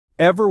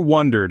Ever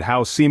wondered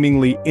how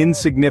seemingly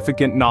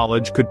insignificant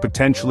knowledge could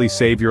potentially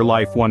save your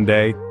life one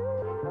day?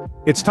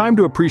 It's time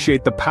to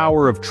appreciate the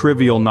power of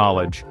trivial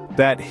knowledge,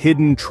 that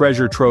hidden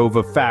treasure trove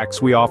of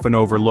facts we often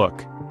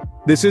overlook.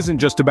 This isn't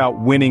just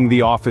about winning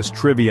the office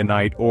trivia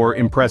night or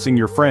impressing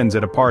your friends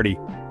at a party.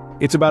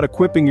 It's about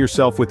equipping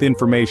yourself with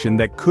information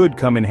that could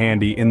come in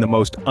handy in the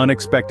most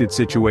unexpected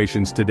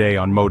situations today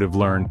on Motive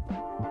Learn.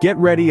 Get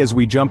ready as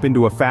we jump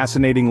into a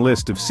fascinating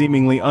list of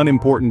seemingly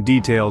unimportant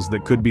details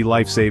that could be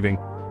life-saving.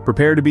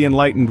 Prepare to be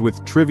enlightened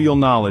with trivial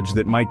knowledge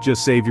that might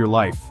just save your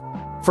life.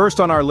 First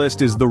on our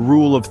list is the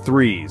Rule of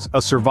Threes,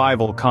 a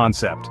survival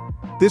concept.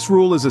 This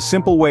rule is a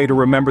simple way to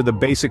remember the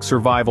basic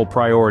survival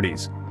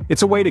priorities.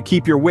 It's a way to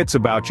keep your wits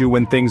about you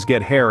when things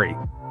get hairy.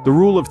 The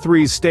Rule of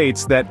Threes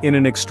states that in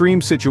an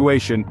extreme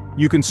situation,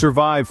 you can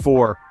survive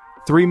for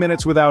 3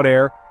 minutes without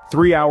air,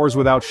 3 hours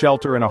without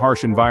shelter in a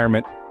harsh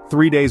environment,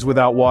 3 days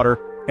without water,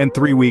 and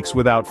 3 weeks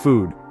without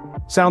food.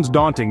 Sounds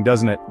daunting,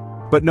 doesn't it?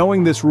 But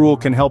knowing this rule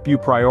can help you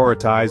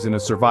prioritize in a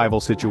survival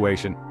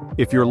situation.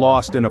 If you're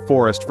lost in a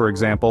forest, for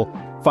example,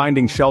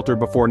 finding shelter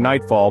before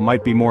nightfall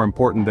might be more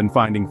important than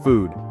finding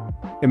food.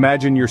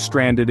 Imagine you're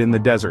stranded in the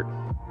desert.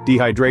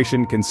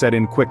 Dehydration can set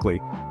in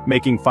quickly,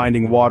 making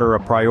finding water a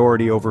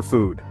priority over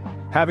food.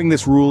 Having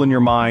this rule in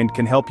your mind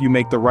can help you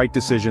make the right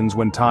decisions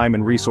when time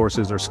and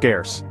resources are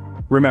scarce.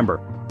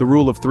 Remember, the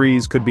Rule of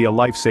Threes could be a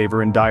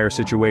lifesaver in dire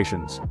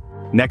situations.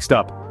 Next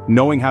up,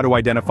 knowing how to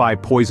identify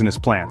poisonous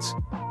plants.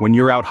 When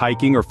you're out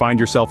hiking or find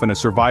yourself in a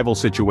survival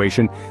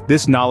situation,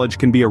 this knowledge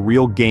can be a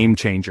real game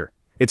changer.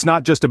 It's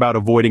not just about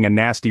avoiding a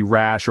nasty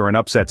rash or an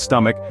upset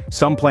stomach.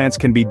 Some plants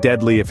can be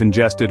deadly if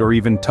ingested or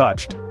even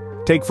touched.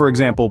 Take for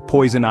example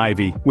poison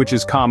ivy, which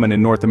is common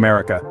in North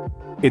America.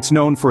 It's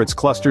known for its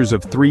clusters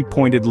of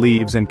 3-pointed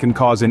leaves and can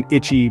cause an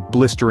itchy,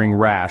 blistering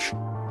rash.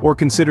 Or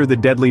consider the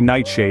deadly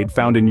nightshade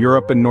found in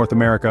Europe and North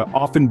America,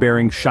 often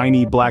bearing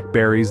shiny black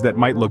berries that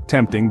might look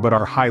tempting but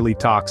are highly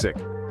toxic.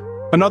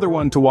 Another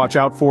one to watch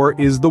out for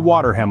is the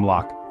water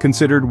hemlock,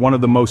 considered one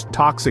of the most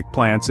toxic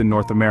plants in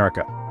North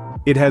America.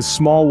 It has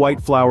small white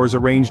flowers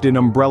arranged in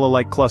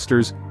umbrella-like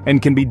clusters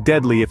and can be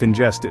deadly if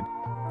ingested.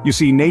 You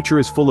see, nature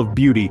is full of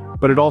beauty,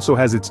 but it also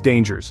has its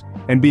dangers,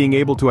 and being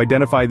able to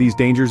identify these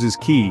dangers is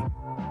key.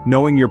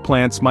 Knowing your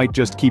plants might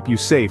just keep you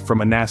safe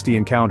from a nasty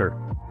encounter.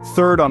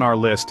 Third on our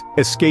list,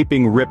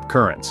 escaping rip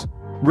currents.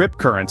 Rip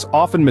currents,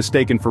 often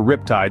mistaken for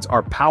riptides,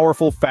 are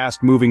powerful,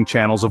 fast-moving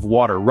channels of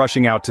water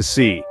rushing out to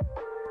sea.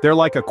 They're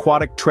like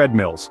aquatic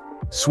treadmills.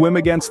 Swim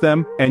against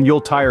them, and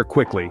you'll tire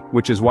quickly,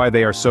 which is why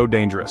they are so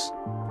dangerous.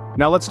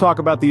 Now let's talk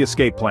about the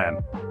escape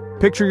plan.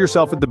 Picture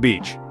yourself at the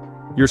beach.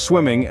 You're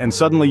swimming, and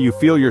suddenly you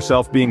feel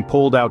yourself being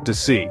pulled out to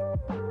sea.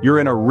 You're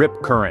in a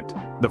rip current.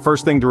 The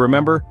first thing to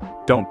remember?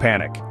 Don't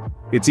panic.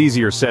 It's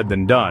easier said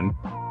than done,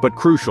 but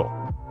crucial.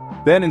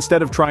 Then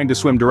instead of trying to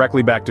swim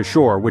directly back to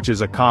shore, which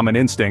is a common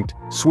instinct,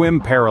 swim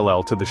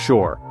parallel to the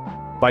shore.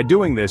 By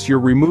doing this,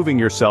 you're removing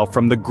yourself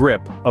from the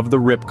grip of the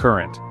rip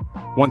current.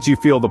 Once you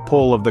feel the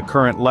pull of the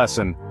current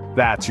lessen,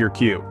 that's your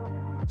cue.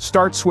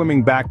 Start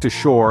swimming back to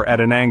shore at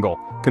an angle,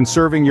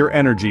 conserving your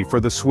energy for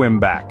the swim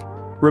back.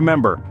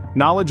 Remember,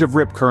 knowledge of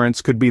rip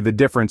currents could be the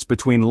difference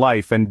between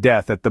life and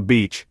death at the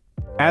beach.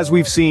 As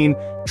we've seen,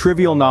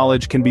 trivial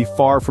knowledge can be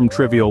far from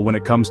trivial when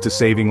it comes to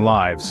saving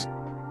lives.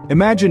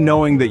 Imagine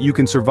knowing that you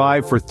can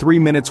survive for 3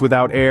 minutes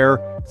without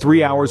air,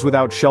 3 hours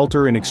without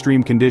shelter in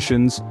extreme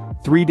conditions,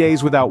 3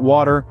 days without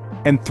water,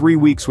 and 3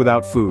 weeks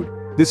without food.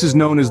 This is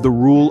known as the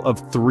Rule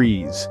of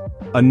Threes,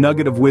 a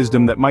nugget of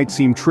wisdom that might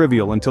seem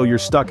trivial until you're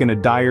stuck in a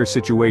dire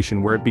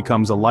situation where it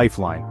becomes a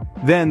lifeline.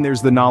 Then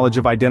there's the knowledge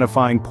of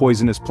identifying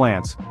poisonous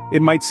plants.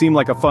 It might seem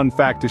like a fun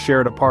fact to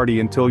share at a party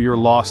until you're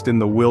lost in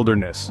the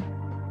wilderness.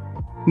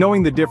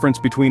 Knowing the difference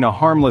between a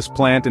harmless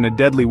plant and a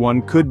deadly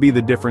one could be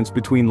the difference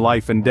between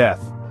life and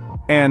death.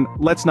 And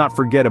let's not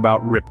forget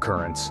about rip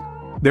currents.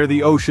 They're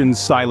the ocean's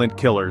silent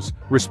killers,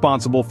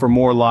 responsible for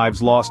more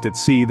lives lost at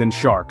sea than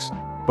sharks.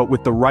 But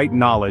with the right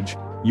knowledge,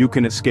 you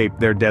can escape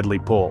their deadly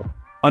pull.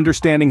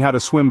 Understanding how to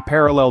swim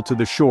parallel to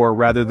the shore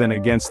rather than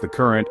against the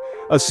current,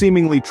 a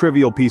seemingly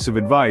trivial piece of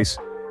advice,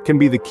 can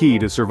be the key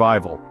to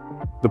survival.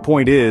 The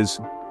point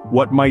is,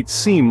 what might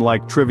seem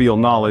like trivial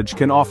knowledge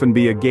can often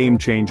be a game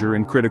changer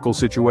in critical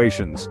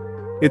situations.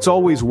 It's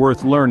always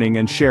worth learning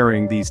and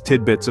sharing these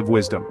tidbits of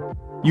wisdom.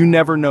 You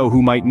never know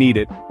who might need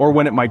it, or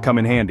when it might come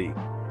in handy.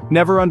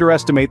 Never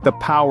underestimate the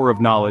power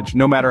of knowledge,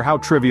 no matter how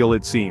trivial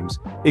it seems.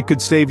 It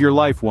could save your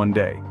life one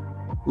day.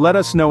 Let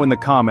us know in the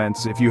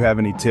comments if you have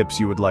any tips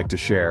you would like to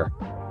share.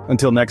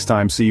 Until next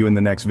time, see you in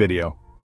the next video.